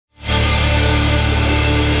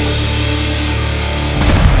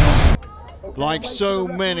Like so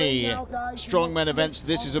many strongman events,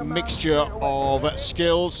 this is a mixture of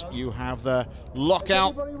skills. You have the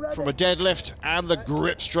lockout from a deadlift and the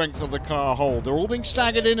grip strength of the car hold. They're all being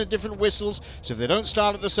staggered in at different whistles, so if they don't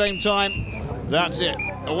start at the same time, that's it.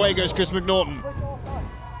 Away goes Chris McNaughton.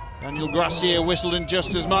 Daniel Gracia whistled in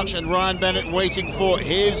just as much, and Ryan Bennett waiting for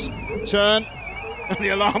his turn. And the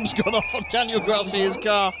alarm's gone off on Daniel Gracia's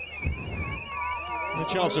car. No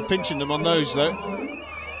chance of pinching them on those, though.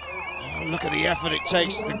 Oh, look at the effort it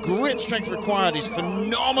takes. The grip strength required is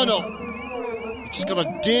phenomenal. You just got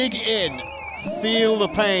to dig in, feel the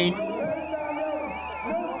pain,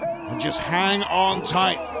 and just hang on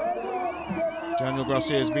tight. Daniel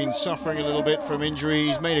Gracia has been suffering a little bit from injury.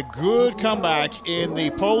 He's made a good comeback in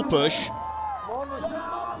the pole push.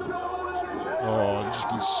 Oh,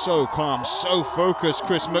 he's so calm, so focused.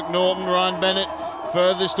 Chris McNaughton, Ryan Bennett,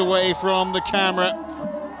 furthest away from the camera.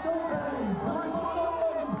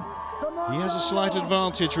 He has a slight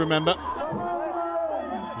advantage, remember. He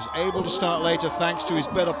was able to start later thanks to his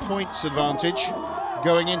better points advantage.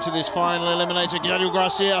 Going into this final eliminator, Daniel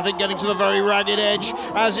Gracia, I think, getting to the very ragged edge,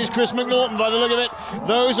 as is Chris McNaughton by the look of it.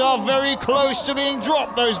 Those are very close to being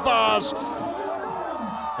dropped, those bars.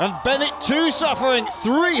 And Bennett too suffering.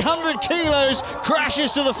 300 kilos,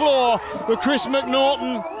 crashes to the floor with Chris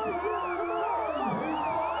McNaughton.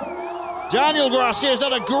 Daniel Gracia has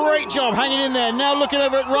done a great job hanging in there. Now looking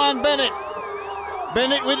over at Ryan Bennett.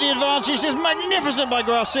 Bennett with the advantage is magnificent by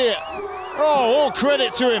Gracia. Oh, all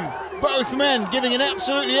credit to him. Both men giving it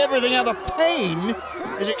absolutely everything. Now the pain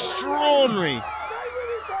is extraordinary.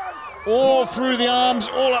 All through the arms,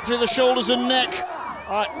 all up through the shoulders and neck.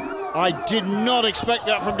 I did not expect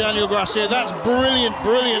that from Daniel Gracia. That's brilliant,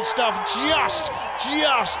 brilliant stuff. Just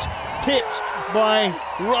pipped by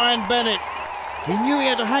Ryan Bennett. He knew he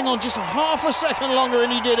had to hang on just a half a second longer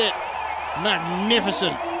and he did it.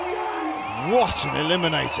 Magnificent. What an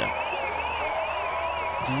eliminator.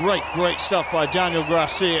 Great, great stuff by Daniel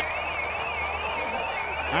Gracia.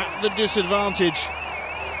 At the disadvantage.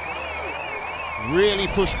 Really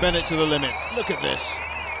pushed Bennett to the limit. Look at this.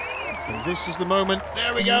 And this is the moment.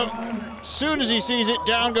 There we go. As soon as he sees it,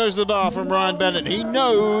 down goes the bar from Ryan Bennett. He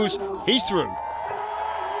knows he's through.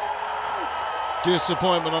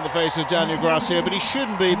 Disappointment on the face of Daniel Gracia, but he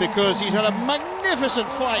shouldn't be because he's had a magnificent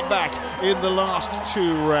fight back in the last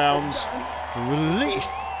 2 rounds. The relief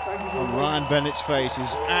on Ryan Bennett's face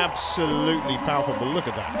is absolutely palpable. Look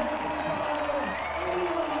at that.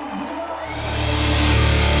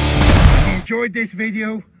 If you enjoyed this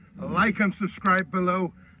video, like and subscribe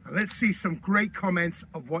below, and let's see some great comments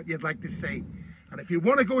of what you'd like to see. And if you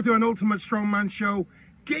want to go to an Ultimate Strongman show,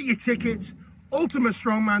 get your tickets,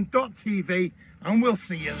 ultimatestrongman.tv, and we'll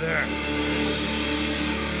see you there.